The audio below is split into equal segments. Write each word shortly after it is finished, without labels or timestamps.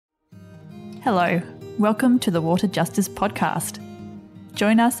Hello, welcome to the Water Justice Podcast.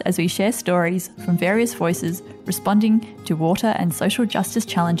 Join us as we share stories from various voices responding to water and social justice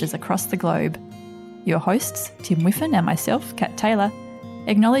challenges across the globe. Your hosts, Tim Whiffen and myself, Kat Taylor,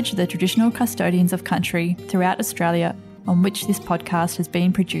 acknowledge the traditional custodians of country throughout Australia on which this podcast has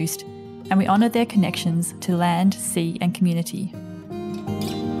been produced, and we honour their connections to land, sea and community.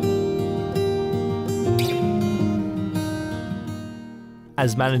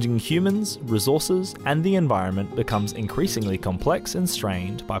 As managing humans, resources, and the environment becomes increasingly complex and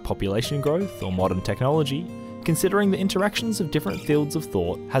strained by population growth or modern technology, considering the interactions of different fields of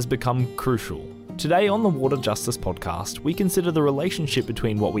thought has become crucial. Today on the Water Justice Podcast, we consider the relationship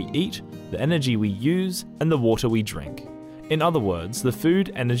between what we eat, the energy we use, and the water we drink. In other words, the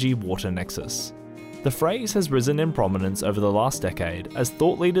food-energy-water nexus. The phrase has risen in prominence over the last decade as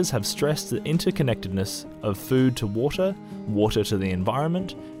thought leaders have stressed the interconnectedness of food to water, water to the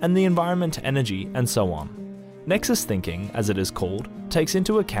environment, and the environment to energy, and so on. Nexus thinking, as it is called, takes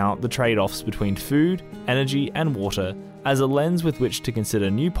into account the trade-offs between food, energy, and water as a lens with which to consider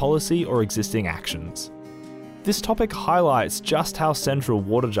new policy or existing actions. This topic highlights just how central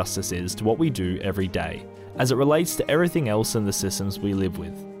water justice is to what we do every day, as it relates to everything else in the systems we live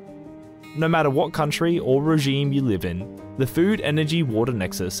with. No matter what country or regime you live in, the food-energy-water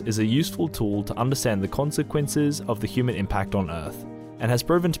nexus is a useful tool to understand the consequences of the human impact on Earth, and has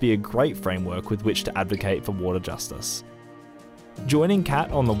proven to be a great framework with which to advocate for water justice. Joining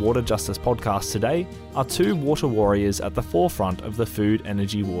Kat on the Water Justice Podcast today are two water warriors at the forefront of the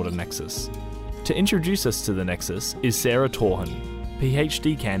food-energy-water nexus. To introduce us to the nexus is Sarah Torhan,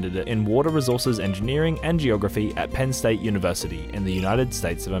 PhD candidate in Water Resources Engineering and Geography at Penn State University in the United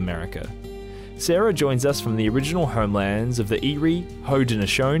States of America. Sarah joins us from the original homelands of the Erie,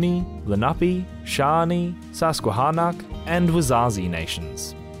 Haudenosaunee, Lenape, Shawnee, Susquehannock, and Wazazi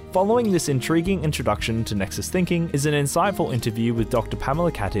nations. Following this intriguing introduction to Nexus thinking is an insightful interview with Dr.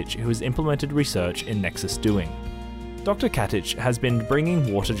 Pamela Katic, who has implemented research in Nexus doing. Dr. Katic has been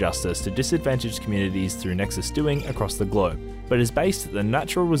bringing water justice to disadvantaged communities through Nexus doing across the globe, but is based at the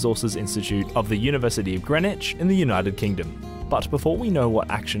Natural Resources Institute of the University of Greenwich in the United Kingdom. But before we know what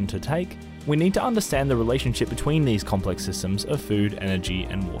action to take, we need to understand the relationship between these complex systems of food, energy,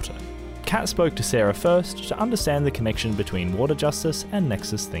 and water. Kat spoke to Sarah first to understand the connection between water justice and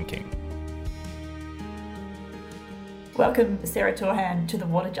Nexus thinking. Welcome, Sarah Torhan, to the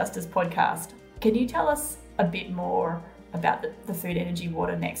Water Justice Podcast. Can you tell us a bit more about the food, energy,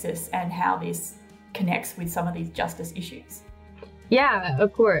 water nexus and how this connects with some of these justice issues? Yeah,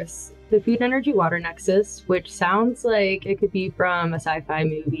 of course. The food, energy, water nexus, which sounds like it could be from a sci-fi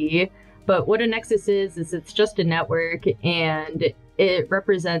movie, but what a nexus is it's just a network and it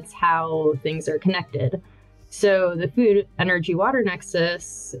represents how things are connected. So the food, energy, water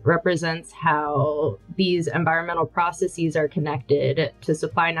nexus represents how these environmental processes are connected to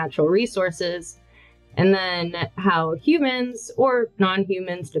supply natural resources, and then how humans or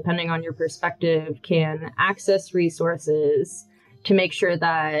non-humans, depending on your perspective, can access resources to make sure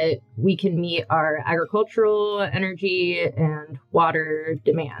that we can meet our agricultural, energy, and water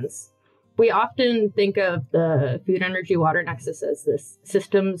demands. We often think of the food, energy, water nexus as this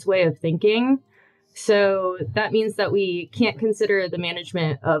systems way of thinking. So that means that we can't consider the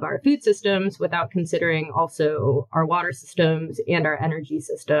management of our food systems without considering also our water systems and our energy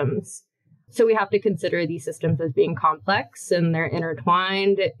systems. So we have to consider these systems as being complex and they're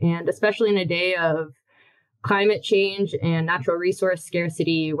intertwined, and especially in a day of climate change and natural resource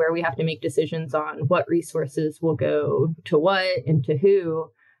scarcity, where we have to make decisions on what resources will go to what and to who.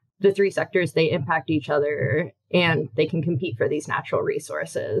 The three sectors, they impact each other and they can compete for these natural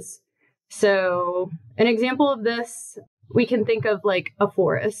resources. So an example of this, we can think of like a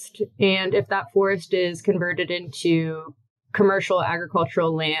forest. And if that forest is converted into commercial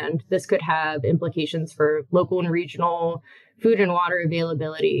agricultural land, this could have implications for local and regional food and water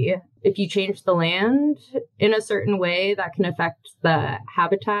availability. If you change the land in a certain way, that can affect the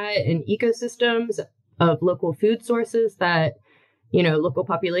habitat and ecosystems of local food sources that local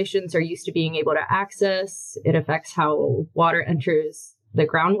populations are used to being able to access. It affects how water enters the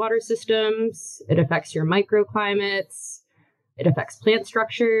groundwater systems. It affects your microclimates. It affects plant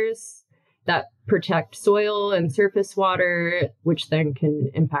structures that protect soil and surface water, which then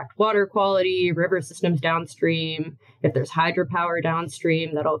can impact water quality, river systems downstream. If there's hydropower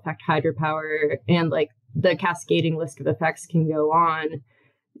downstream, that'll affect hydropower. And like the cascading list of effects can go on.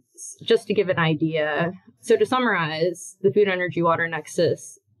 Just to give an idea. So to summarize, the food, energy, water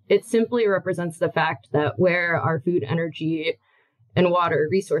nexus, it simply represents the fact that where our food, energy, and water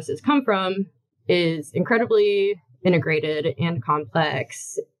resources come from is incredibly integrated and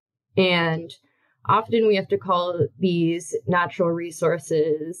complex. And often we have to call these natural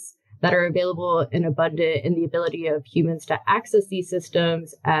resources that are available and abundant in the ability of humans to access these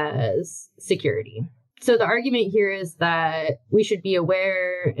systems as security. So the argument here is that we should be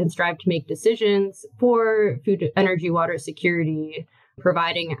aware and strive to make decisions for food, energy, water security,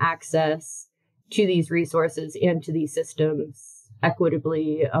 providing access to these resources and to these systems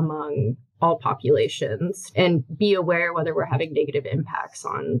equitably among all populations, and be aware whether we're having negative impacts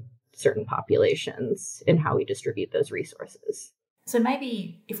on certain populations and how we distribute those resources. So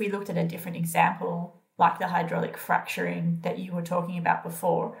maybe if we looked at a different example, like the hydraulic fracturing that you were talking about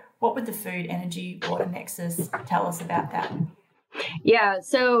before, what would the food, energy, water nexus tell us about that? Yeah,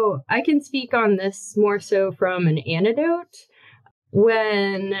 so I can speak on this more so from an anecdote.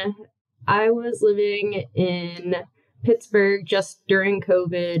 When I was living in Pittsburgh just during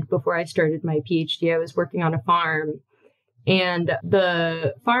COVID, before I started my PhD, I was working on a farm. And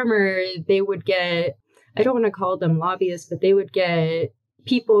the farmer, they would get, I don't want to call them lobbyists, but they would get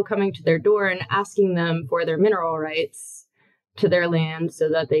people coming to their door and asking them for their mineral rights to their land so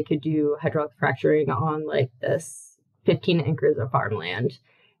that they could do hydraulic fracturing on like this 15 acres of farmland.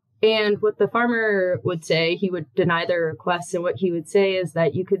 And what the farmer would say, he would deny their requests. And what he would say is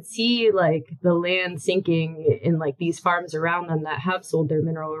that you could see like the land sinking in like these farms around them that have sold their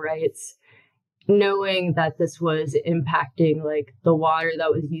mineral rights, knowing that this was impacting like the water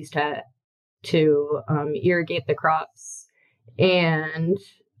that was used to irrigate the crops. And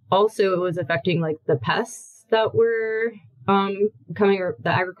also it was affecting like the pests that were the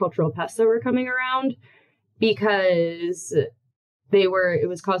agricultural pests that were coming around, because it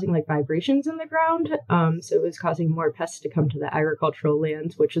was causing like vibrations in the ground. So it was causing more pests to come to the agricultural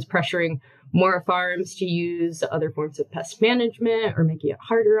lands, which is pressuring more farms to use other forms of pest management or making it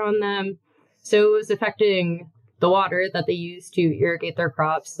harder on them. So it was affecting the water that they use to irrigate their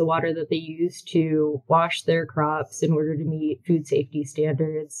crops, the water that they use to wash their crops in order to meet food safety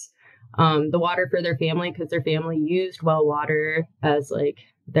standards, the water for their family, because their family used well water as like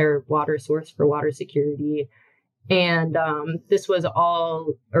their water source for water security. And this was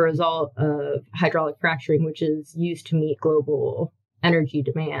all a result of hydraulic fracturing, which is used to meet global energy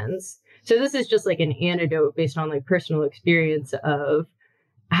demands. So this is just like an anecdote based on like personal experience of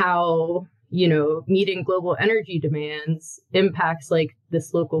how, meeting global energy demands impacts like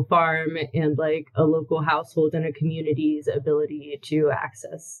this local farm and like a local household and a community's ability to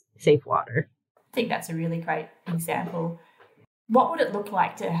access safe water. I think that's a really great example. What would it look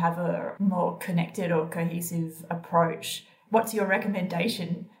like to have a more connected or cohesive approach? What's your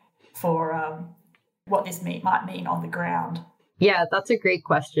recommendation for what this might mean on the ground? Yeah, that's a great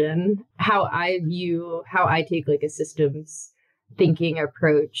question. How I take like a systems thinking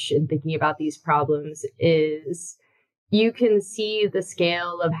approach and thinking about these problems is you can see the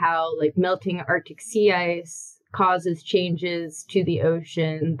scale of how like melting Arctic sea ice causes changes to the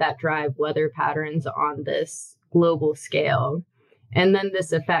ocean that drive weather patterns on this global scale. And then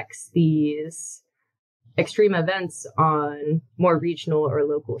this affects these extreme events on more regional or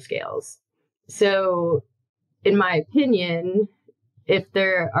local scales. So in my opinion, if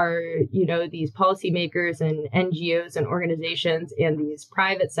there are, these policymakers and NGOs and organizations and these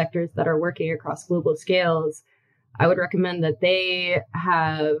private sectors that are working across global scales, I would recommend that they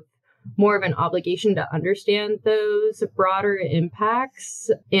have more of an obligation to understand those broader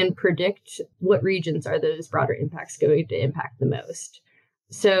impacts and predict what regions are those broader impacts going to impact the most.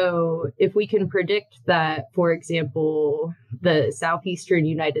 So if we can predict that, for example, the southeastern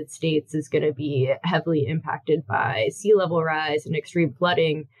United States is going to be heavily impacted by sea level rise and extreme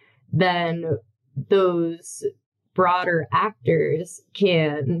flooding, then those broader actors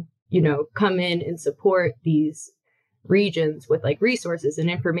can, come in and support these regions with like resources and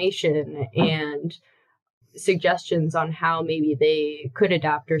information and suggestions on how maybe they could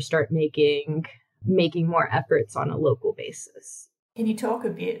adapt or start making more efforts on a local basis. Can you talk a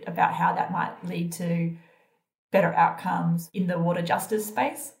bit about how that might lead to better outcomes in the water justice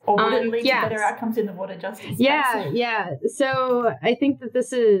space? Or would it lead to better outcomes in the water justice space? Yeah. So I think that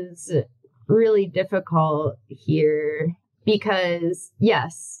this is really difficult here because,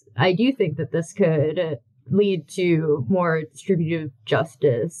 yes, I do think that this could lead to more distributive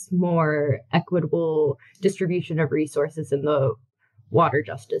justice, more equitable distribution of resources in the water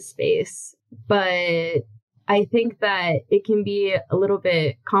justice space. But I think that it can be a little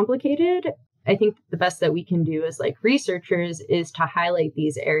bit complicated. I think the best that we can do as like researchers is to highlight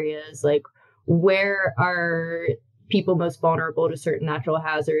these areas, like where are people most vulnerable to certain natural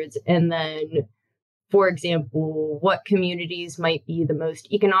hazards, and then for example, what communities might be the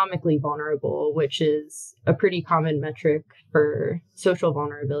most economically vulnerable, which is a pretty common metric for social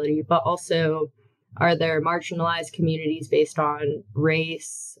vulnerability, but also are there marginalized communities based on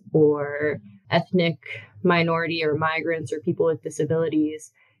race or ethnic minority or migrants or people with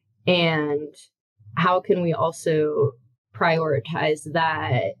disabilities? And how can we also prioritize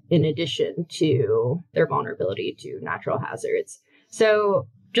that in addition to their vulnerability to natural hazards? So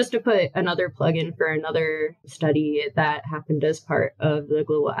just to put another plug in for another study that happened as part of the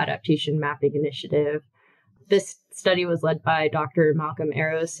Global Adaptation Mapping Initiative, this study was led by Dr. Malcolm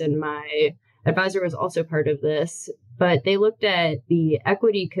Arros, and my advisor was also part of this. But they looked at the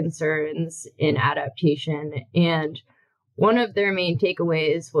equity concerns in adaptation, and one of their main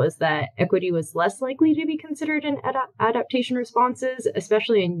takeaways was that equity was less likely to be considered in adaptation responses,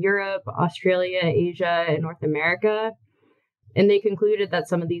 especially in Europe, Australia, Asia, and North America. And they concluded that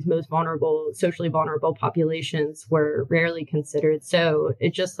some of these most vulnerable, socially vulnerable populations were rarely considered. So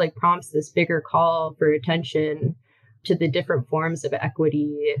it just like prompts this bigger call for attention to the different forms of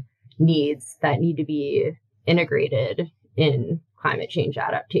equity needs that need to be integrated in climate change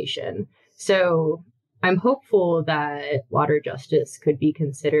adaptation. So I'm hopeful that water justice could be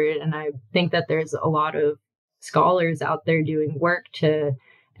considered. And I think that there's a lot of scholars out there doing work to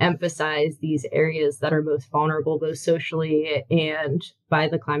emphasize these areas that are most vulnerable, both socially and by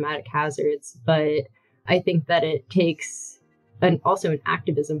the climatic hazards. But I think that it takes also an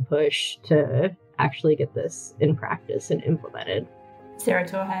activism push to actually get this in practice and implemented. Sarah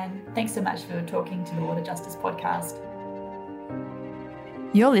Torhan, thanks so much for talking to the Water Justice Podcast.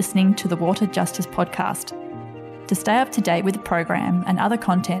 You're listening to the Water Justice Podcast. To stay up to date with the program and other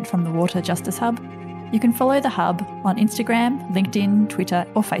content from the Water Justice Hub, you can follow the Hub on Instagram, LinkedIn, Twitter,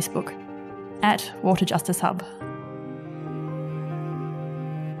 or Facebook at Water Justice Hub.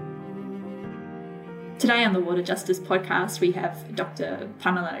 Today on the Water Justice Podcast, we have Dr.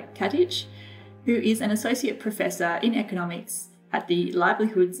 Pamela Katic, who is an Associate Professor in Economics at the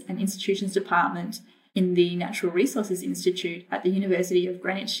Livelihoods and Institutions Department in the Natural Resources Institute at the University of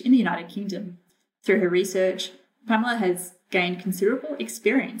Greenwich in the United Kingdom. Through her research, Pamela has gained considerable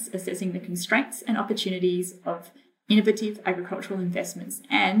experience assessing the constraints and opportunities of innovative agricultural investments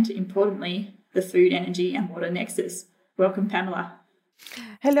and, importantly, the food, energy and water nexus. Welcome, Pamela.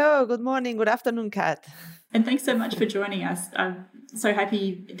 Hello, good morning, good afternoon, Kat. And thanks so much for joining us. I'm so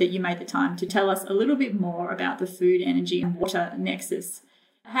happy that you made the time to tell us a little bit more about the food, energy and water nexus.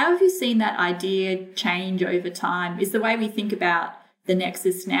 How have you seen that idea change over time? Is the way we think about the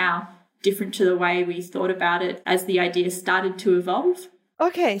nexus now different to the way we thought about it as the idea started to evolve?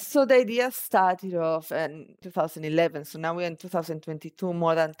 Okay, so the idea started off in 2011. So now we're in 2022,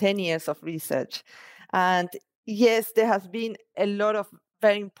 more than 10 years of research. And yes, there has been a lot of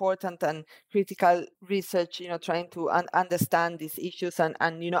very important and critical research, trying to understand these issues and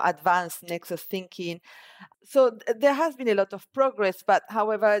advance nexus thinking. So there has been a lot of progress, but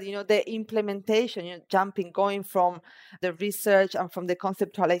however, the implementation, going from the research and from the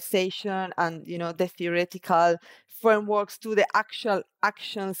conceptualization and, the theoretical frameworks to the actual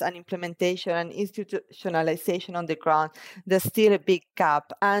actions and implementation and institutionalization on the ground, there's still a big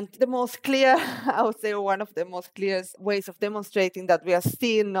gap. And the most clear, I would say one of the most clear ways of demonstrating that we are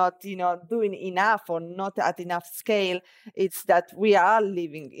still not, doing enough or not at enough scale, it's that we are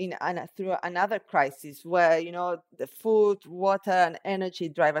living through another crisis where, the food, water, and energy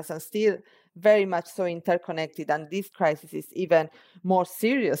drivers are still very much so interconnected, and this crisis is even more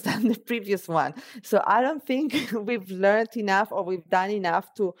serious than the previous one. So I don't think we've learned enough or we've done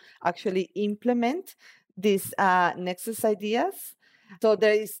enough to actually implement these nexus ideas. So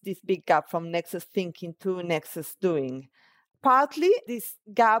there is this big gap from nexus thinking to nexus doing. Partly this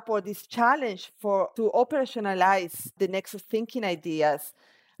gap or this challenge to operationalize the nexus thinking ideas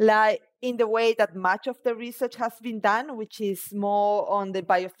lie in the way that much of the research has been done, which is more on the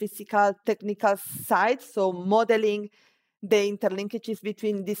biophysical technical side, so modeling the interlinkages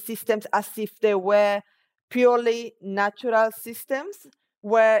between these systems as if they were purely natural systems,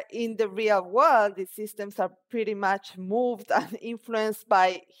 where in the real world, these systems are pretty much moved and influenced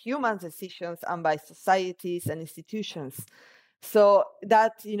by human decisions and by societies and institutions. So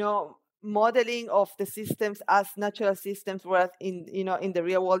that, modeling of the systems as natural systems, whereas in the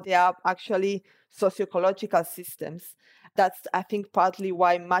real world, they are actually socio-ecological systems. That's, I think, partly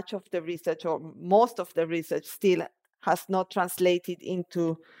why much of the research or most of the research still has not translated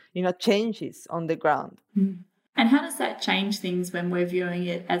into, changes on the ground. Mm. And how does that change things when we're viewing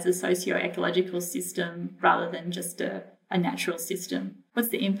it as a socio-ecological system rather than just a natural system? What's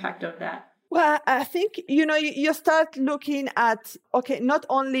the impact of that? Well, I think, you start looking at, okay, not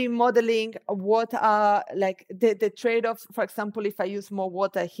only modeling what are like the trade-offs. For example, if I use more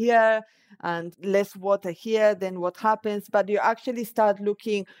water here and less water here, then what happens? But you actually start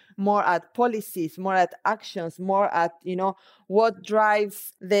looking more at policies, more at actions, more at, what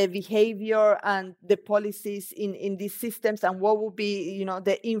drives the behavior and the policies in these systems, and what will be,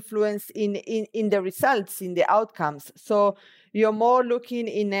 the influence in the results, in the outcomes. So you're more looking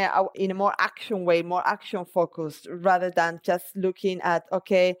in a more action way, more action focused, rather than just looking at,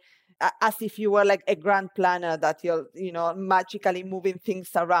 okay, as if you were like a grand planner that you're, magically moving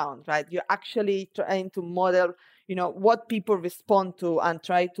things around, right? You're actually trying to model, what people respond to and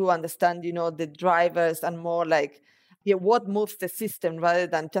try to understand, the drivers, and more like, yeah, what moves the system rather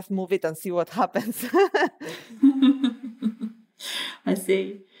than just move it and see what happens. I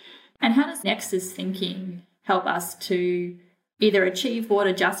see. And how does Nexus thinking help us to either achieve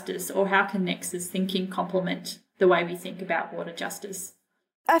water justice, or how can Nexus thinking complement the way we think about water justice?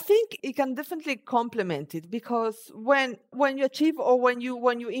 I think it can definitely complement it, because when you achieve, or when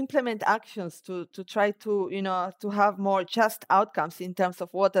you implement actions to try to to have more just outcomes in terms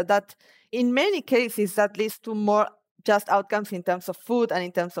of water, that in many cases that leads to more just outcomes in terms of food and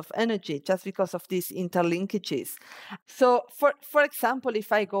in terms of energy, just because of these interlinkages. So for example,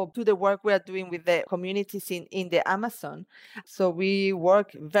 if I go to the work we are doing with the communities in the Amazon, so we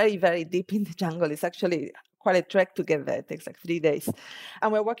work very, very deep in the jungle. It's actually quite a trek to get there. It takes like 3 days.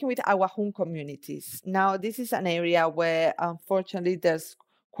 And we're working with Awahun communities. Now, this is an area where, unfortunately, there's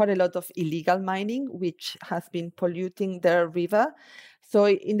quite a lot of illegal mining, which has been polluting their river. So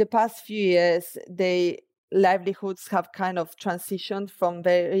in the past few years, their livelihoods have kind of transitioned from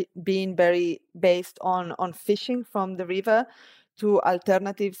being very based on fishing from the river to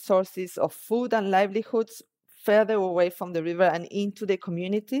alternative sources of food and livelihoods further away from the river and into the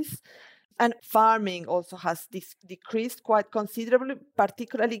communities. And farming also has decreased quite considerably,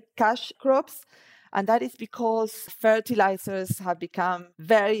 particularly cash crops. And that is because fertilizers have become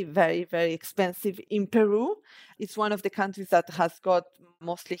very, very, very expensive in Peru. It's one of the countries that has got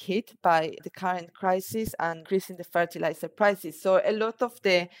mostly hit by the current crisis and increasing the fertilizer prices. So a lot of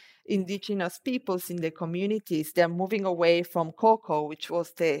the indigenous peoples in the communities, they're moving away from cocoa, which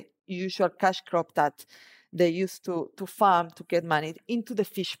was the usual cash crop that they used to farm to get money, into the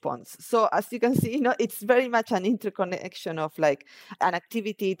fish ponds. So as you can see, it's very much an interconnection of like an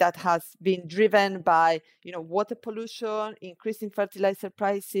activity that has been driven by, water pollution, increasing fertilizer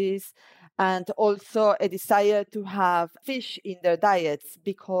prices, and also a desire to have fish in their diets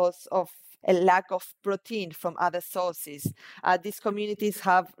because of a lack of protein from other sources. These communities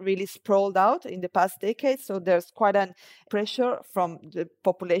have really sprawled out in the past decade, so there's quite a pressure from the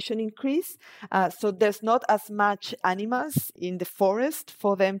population increase. So there's not as much animals in the forest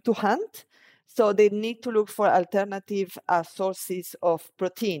for them to hunt. So they need to look for alternative sources of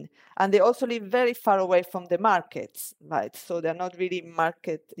protein. And they also live very far away from the markets, right? So they're not really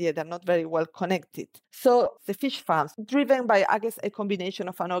they're not very well connected. So the fish farms, driven by, I guess, a combination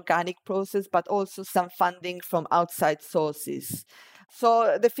of an organic process, but also some funding from outside sources.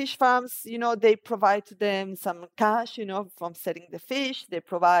 So the fish farms, they provide to them some cash, from selling the fish. They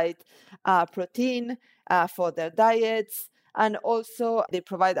provide protein for their diets. And also they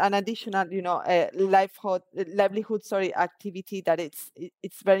provide an additional, livelihood activity that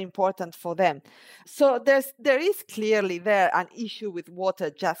it's very important for them. So there is clearly there an issue with water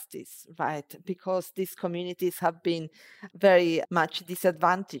justice, right? Because these communities have been very much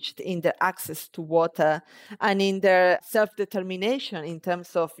disadvantaged in their access to water and in their self-determination in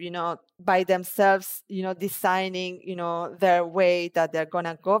terms of, by themselves, designing, their way that they're going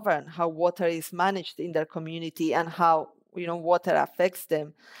to govern how water is managed in their community and how water affects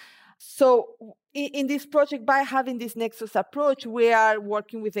them. So in this project, by having this Nexus approach, we are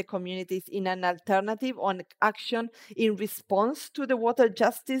working with the communities in an alternative on action in response to the water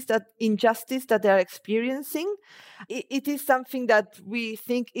injustice that they're experiencing. It is something that we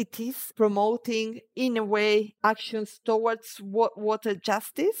think it is promoting, in a way, actions towards water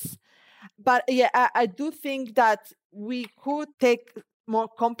justice. But yeah, I do think that we could take more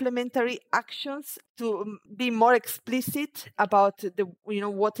complementary actions to be more explicit about the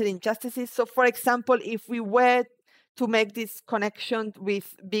water injustices. So, for example, if we were to make this connection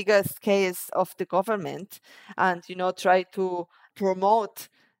with bigger scales of the government and try to promote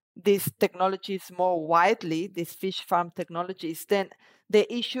these technologies more widely, these fish farm technologies, then the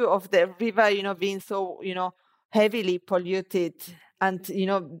issue of the river being so heavily polluted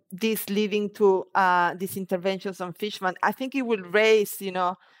and this leading to these interventions on fishermen, I think it will raise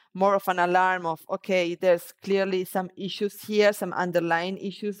more of an alarm of, okay, there's clearly some issues here, some underlying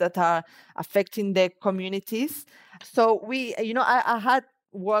issues that are affecting the communities. So I had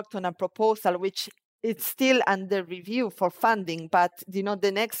worked on a proposal which it's still under review for funding, but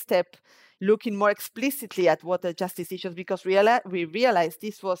the next step, looking more explicitly at water justice issues, because we realized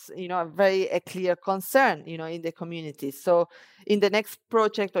this was a clear concern in the community. So in the next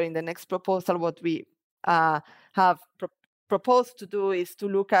project or in the next proposal, what we have proposed to do is to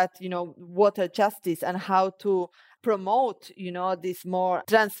look at water justice and how to promote this more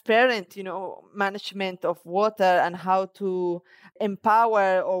transparent management of water, and how to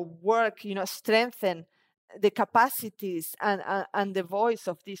empower or work strengthen the capacities and the voice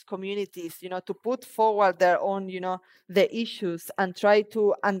of these communities to put forward their own the issues, and try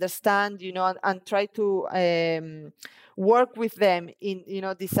to understand and try to work with them in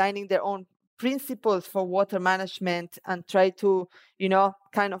designing their own principles for water management, and try to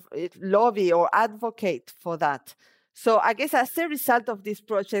kind of lobby or advocate for that. So I guess as a result of this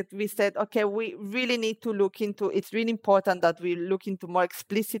project, we said, okay, we really need to look into, it's really important that we look into more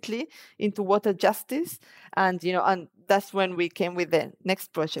explicitly into water justice. And, and that's when we came with the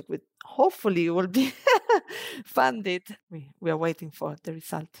next project, which hopefully will be funded. We are waiting for the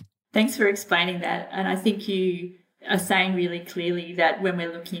result. Thanks for explaining that. And I think you are saying really clearly that when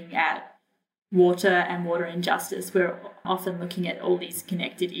we're looking at water and water injustice, we're often looking at all these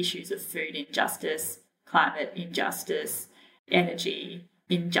connected issues of food injustice, climate injustice, energy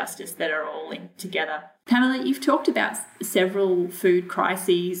injustice that are all linked together. Pamela, you've talked about several food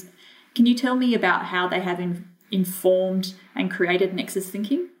crises. Can you tell me about how they have informed and created Nexus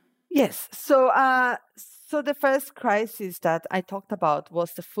thinking? Yes. So the first crisis that I talked about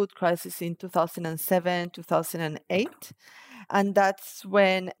was the food crisis in 2007, 2008. And that's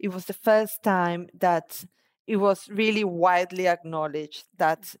when it was the first time that it was really widely acknowledged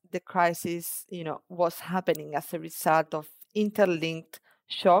that the crisis, was happening as a result of interlinked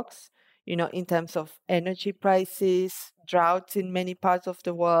shocks, in terms of energy prices, droughts in many parts of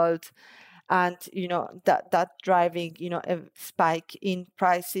the world, and that driving a spike in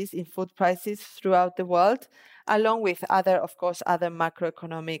prices, in food prices throughout the world, along with other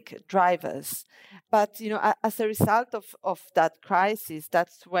macroeconomic drivers. But as a result of that crisis,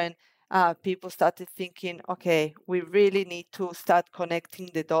 that's when people started thinking, okay, we really need to start connecting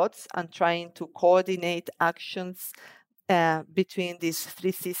the dots and trying to coordinate actions between these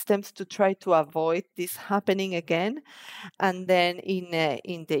three systems to try to avoid this happening again. And then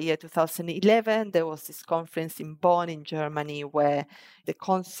in the year 2011, there was this conference in Bonn in Germany where the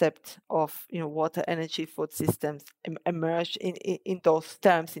concept of water, energy, food systems emerged in those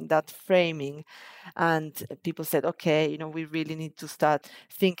terms, in that framing. And people said, okay, we really need to start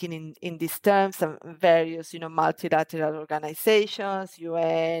thinking in these terms, and various multilateral organizations,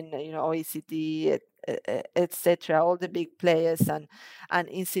 UN, OECD, etc., all the big players and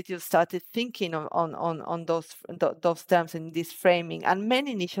institutes started thinking on those terms in this framing, and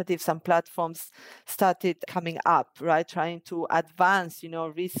many initiatives and platforms started coming up, right, trying to advance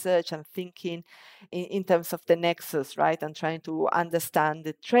research and thinking in terms of the nexus, right, and trying to understand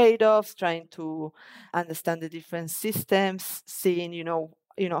the trade-offs, trying to understand the different systems, seeing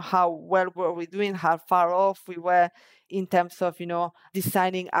how well were we doing, how far off we were in terms of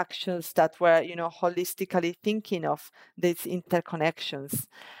designing actions that were holistically thinking of these interconnections.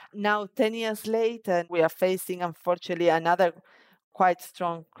 Now 10 years later, we are facing, unfortunately, another quite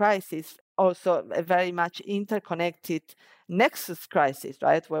strong crisis, also a very much interconnected nexus crisis,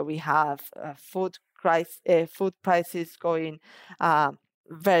 right, where we have food prices going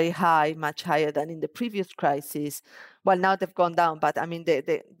very high, much higher than in the previous crisis. Well, now they've gone down, but I mean,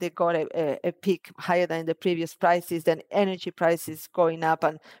 they got a peak higher than the previous prices, then energy prices going up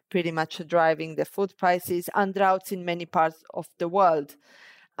and pretty much driving the food prices, and droughts in many parts of the world.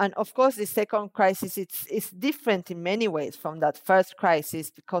 And of course, the second crisis, it's different in many ways from that first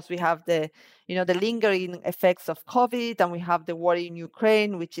crisis, because we have the lingering effects of COVID, and we have the war in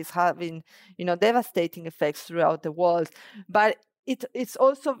Ukraine, which is having, devastating effects throughout the world. But it's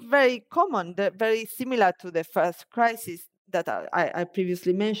also very common, very similar to the first crisis that I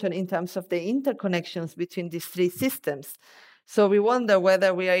previously mentioned, in terms of the interconnections between these three systems. So we wonder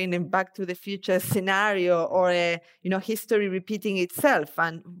whether we are in a Back to the Future scenario, or history repeating itself.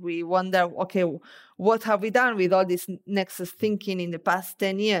 And we wonder, okay, what have we done with all this nexus thinking in the past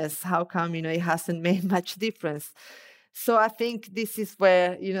 10 years? How come, it hasn't made much difference? So I think this is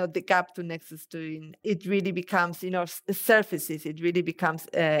where, the gap to Nexus doing, it really becomes, surfaces. It really becomes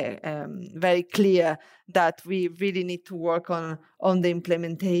very clear that we really need to work on the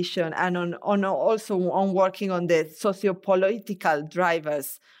implementation, and on also on working on the socio-political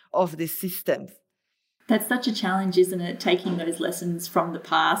drivers of these systems. That's such a challenge, isn't it? Taking those lessons from the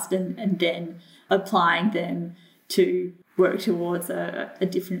past and then applying them to work towards a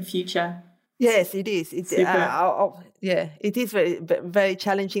different future. Yes, it is. It's it is very, very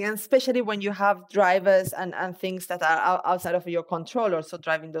challenging, and especially when you have drivers and things that are outside of your control, also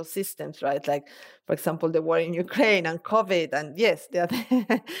driving those systems, right? Like, for example, the war in Ukraine and COVID, and yes,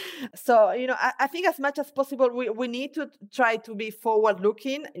 so I think as much as possible we need to try to be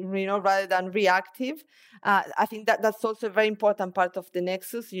forward-looking, rather than reactive. I think that's also a very important part of the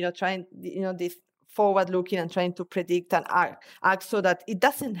Nexus. Trying this forward-looking and trying to predict and act so that it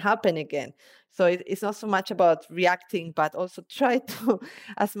doesn't happen again. So it's not so much about reacting, but also try to,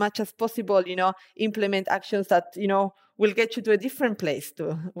 as much as possible, implement actions that, will get you to a different place,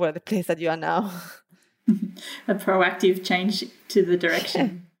 to the place that you are now. A proactive change to the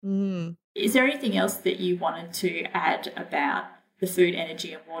direction. Mm. Is there anything else that you wanted to add about the food,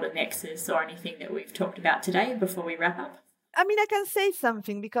 energy and water nexus, or anything that we've talked about today before we wrap up? I mean, I can say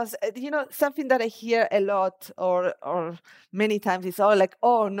something because, something that I hear a lot or many times is,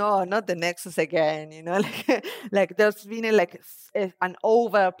 oh no, not the Nexus again, like there's been an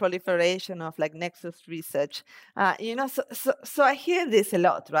over proliferation of Nexus research, so I hear this a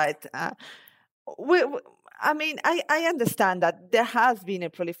lot, right? I understand that there has been a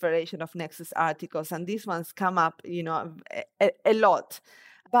proliferation of Nexus articles, and these ones come up, a lot.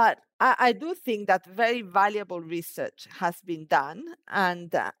 But I do think that very valuable research has been done,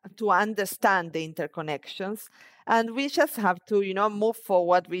 and to understand the interconnections. And we just have to, move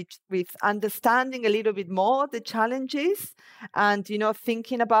forward with understanding a little bit more the challenges, and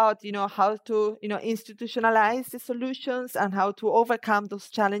thinking about how to institutionalize the solutions and how to overcome those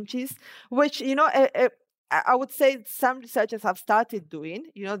challenges, which I would say some researchers have started doing.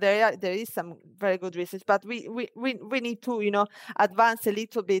 There is some very good research, but we need to advance a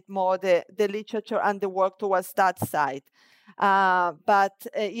little bit more the literature and the work towards that side.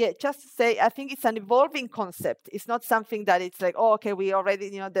 Just to say, I think it's an evolving concept. It's not something that it's like, oh, okay, we already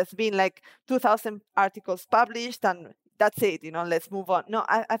there's been 2,000 articles published and that's it. Let's move on. No,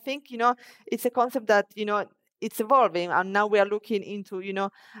 I think it's a concept that it's evolving, and now we are looking into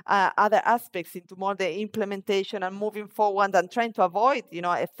other aspects, into more the implementation and moving forward and trying to avoid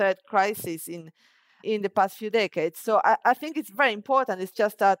a third crisis in the past few decades. So I think it's very important. It's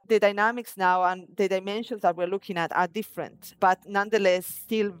just that the dynamics now and the dimensions that we're looking at are different, but nonetheless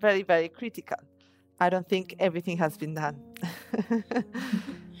still very, very critical. I don't think everything has been done.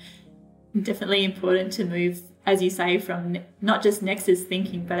 Definitely important to move, as you say, from not just Nexus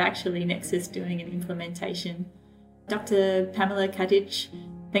thinking, but actually Nexus doing an implementation. Dr. Pamela Katic,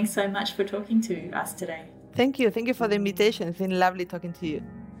 thanks so much for talking to us today. Thank you. Thank you for the invitation. It's been lovely talking to you.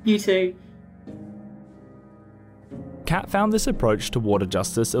 You too. Kat found this approach to water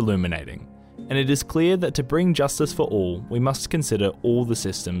justice illuminating, and it is clear that to bring justice for all, we must consider all the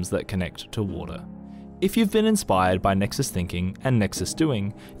systems that connect to water. If you've been inspired by Nexus thinking and Nexus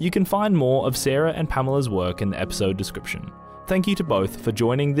doing, you can find more of Sarah and Pamela's work in the episode description. Thank you to both for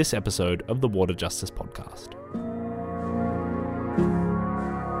joining this episode of the Water Justice Podcast.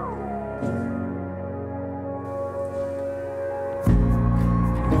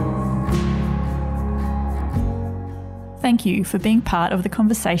 Thank you for being part of the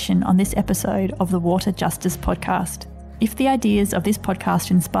conversation on this episode of the Water Justice Podcast. If the ideas of this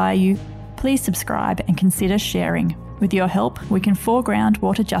podcast inspire you, please subscribe and consider sharing. With your help, we can foreground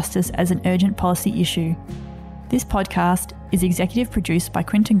water justice as an urgent policy issue. This podcast is executive produced by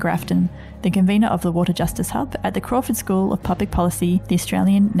Quinton Grafton, the convener of the Water Justice Hub at the Crawford School of Public Policy, the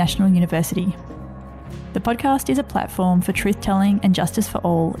Australian National University. The podcast is a platform for truth-telling and justice for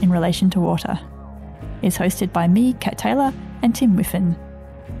all in relation to water. It's hosted by me, Kat Taylor, and Tim Whiffen,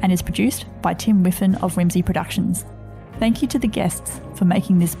 and is produced by Tim Whiffen of Whimsy Productions. Thank you to the guests for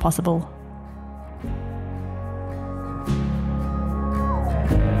making this possible.